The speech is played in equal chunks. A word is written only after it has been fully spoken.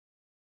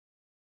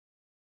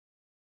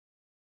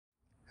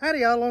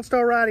Howdy y'all, Lone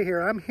Star Rider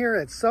here. I'm here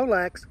at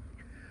Sodolak's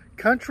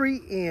Country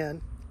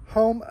Inn,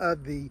 home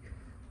of the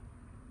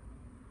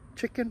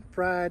chicken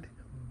fried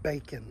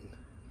bacon.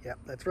 Yep,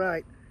 that's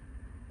right.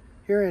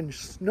 Here in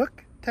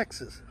Snook,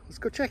 Texas. Let's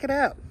go check it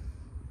out.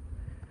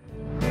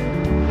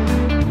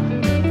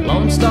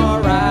 Lone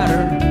Star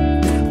Rider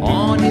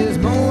on his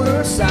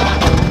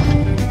motorcycle,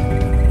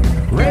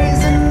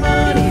 raising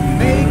money,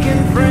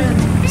 making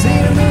friends,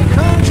 seeing the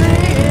country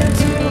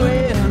into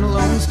it.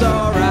 Lone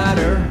Star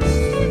Rider.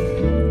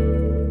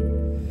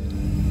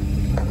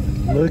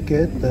 Look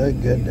at the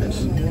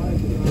goodness.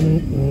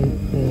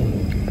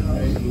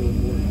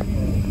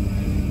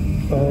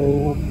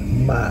 Oh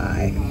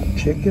my,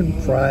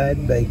 chicken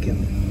fried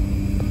bacon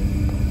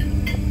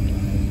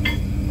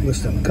with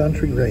some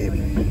country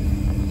gravy.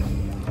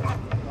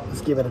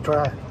 Let's give it a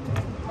try.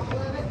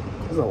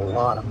 There's a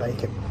lot of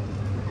bacon.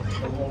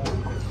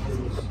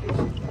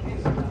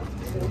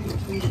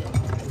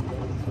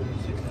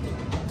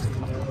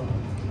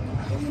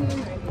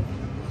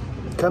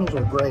 Comes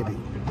with gravy.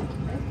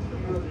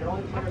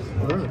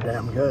 Well, those are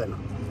damn good.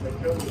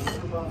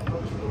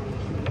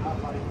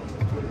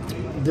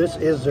 This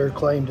is their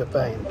claim to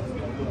fame.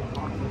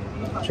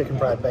 Chicken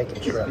fried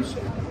bacon strips.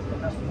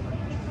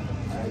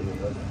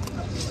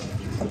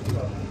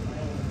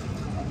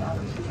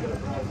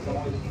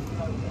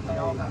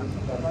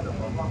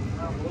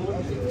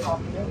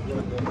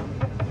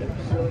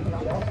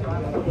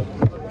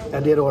 I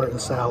did order the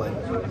salad.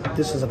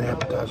 This is an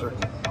appetizer.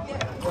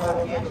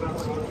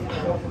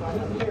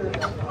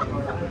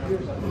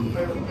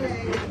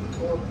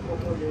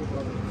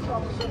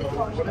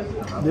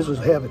 This was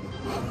heaven.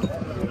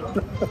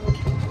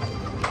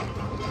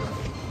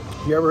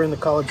 If you're ever in the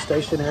College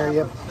Station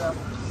area,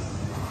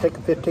 take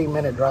a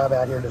 15-minute drive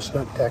out here to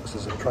Snook,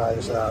 Texas and try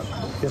this out.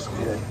 It's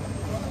good.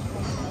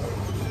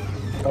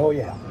 Oh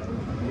yeah.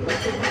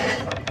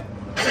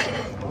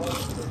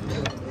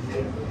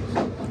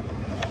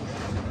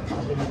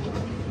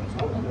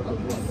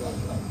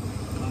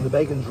 The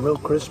bacon's real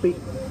crispy.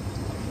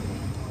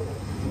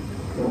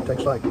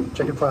 Tastes like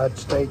chicken fried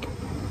steak,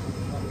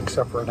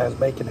 except for it has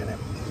bacon in it.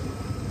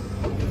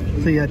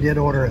 See, I did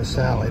order a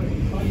salad.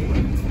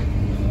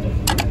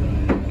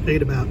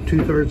 Ate about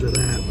 2/3 of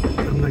that.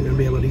 I'm not going to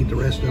be able to eat the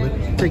rest of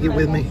it. Take it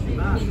with me.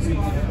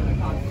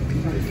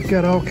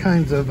 Got all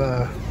kinds of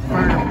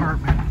fire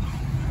department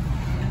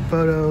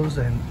photos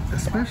and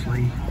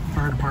especially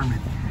fire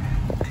department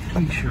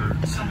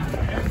t-shirts.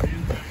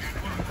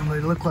 And they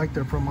look like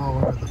they're from all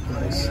over the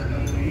place.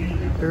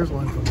 There's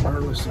one from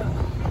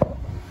Lewisville,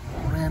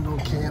 Randall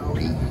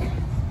County. I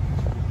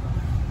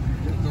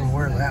don't know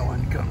where that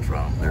one comes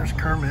from. There's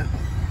Kermit.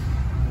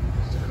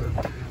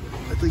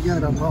 But they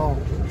got them all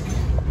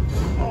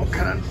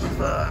kinds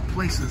of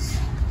places.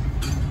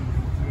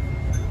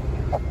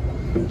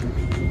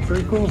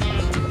 Very cool.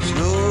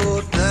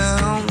 Slow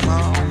down,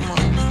 mama.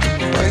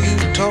 Why you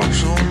talk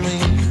so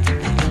mean?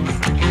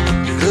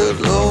 Good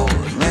Lord,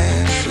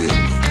 man, shit.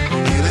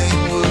 It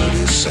ain't what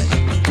it seems.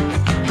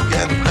 You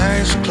got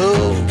nice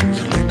clothes,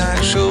 late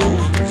night shows,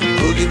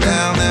 boogie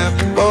down at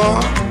the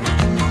bar,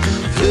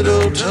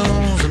 fiddle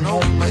tunes and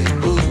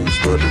homemade booze,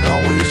 but it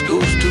always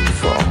goes too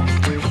far.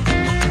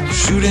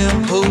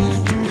 Shooting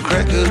pool,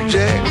 crack a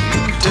jack,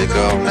 take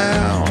off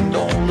now and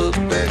don't look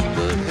back.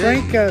 But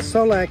hey. Frank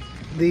Sodolak,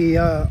 the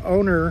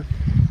owner,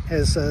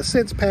 has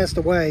since passed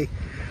away,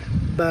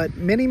 but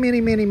many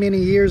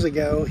years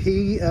ago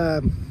he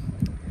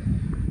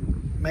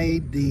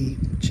made the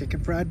chicken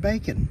fried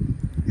bacon.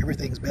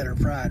 Everything's better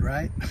fried,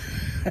 right?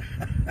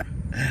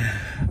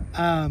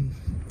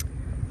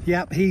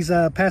 Yep, he's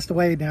passed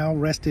away now.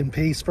 Rest in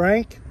peace,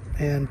 Frank.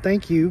 And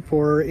thank you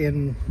for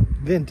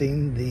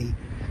inventing the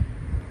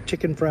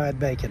chicken fried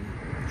bacon.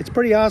 It's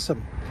pretty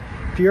awesome.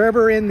 If you're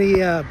ever in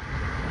the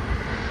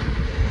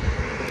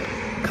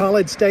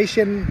College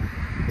Station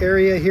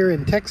area here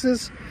in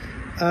Texas,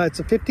 it's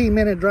a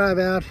 15-minute drive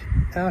out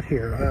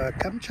here.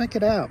 Come check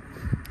it out.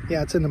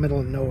 Yeah, it's in the middle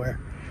of nowhere.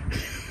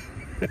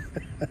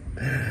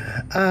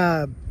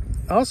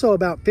 Also,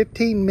 about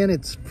 15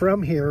 minutes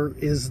from here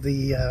is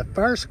the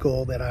fire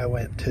school that I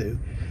went to.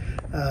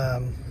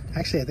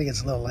 Actually, I think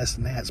it's a little less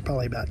than that. It's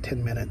probably about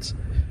 10 minutes.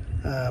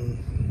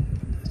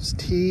 It's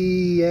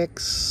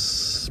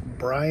TEEX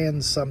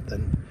Bryan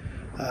something.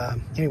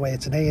 Anyway,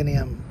 it's an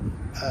A&M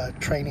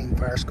training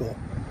fire school.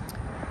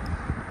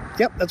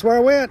 Yep, that's where I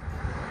went.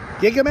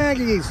 Giga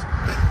Maggie's.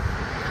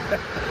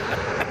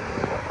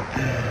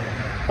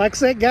 Like I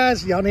said,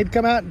 guys, y'all need to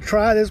come out and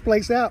try this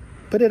place out.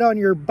 Put it on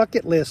your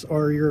bucket list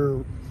or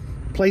your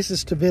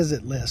places to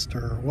visit list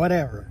or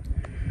whatever.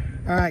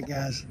 All right,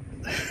 guys.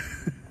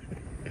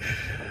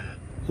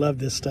 Love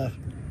this stuff.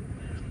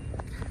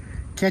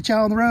 Catch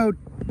y'all on the road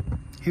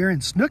here in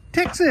Snook,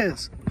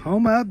 Texas,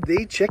 home of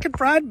the chicken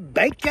fried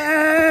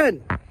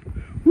bacon.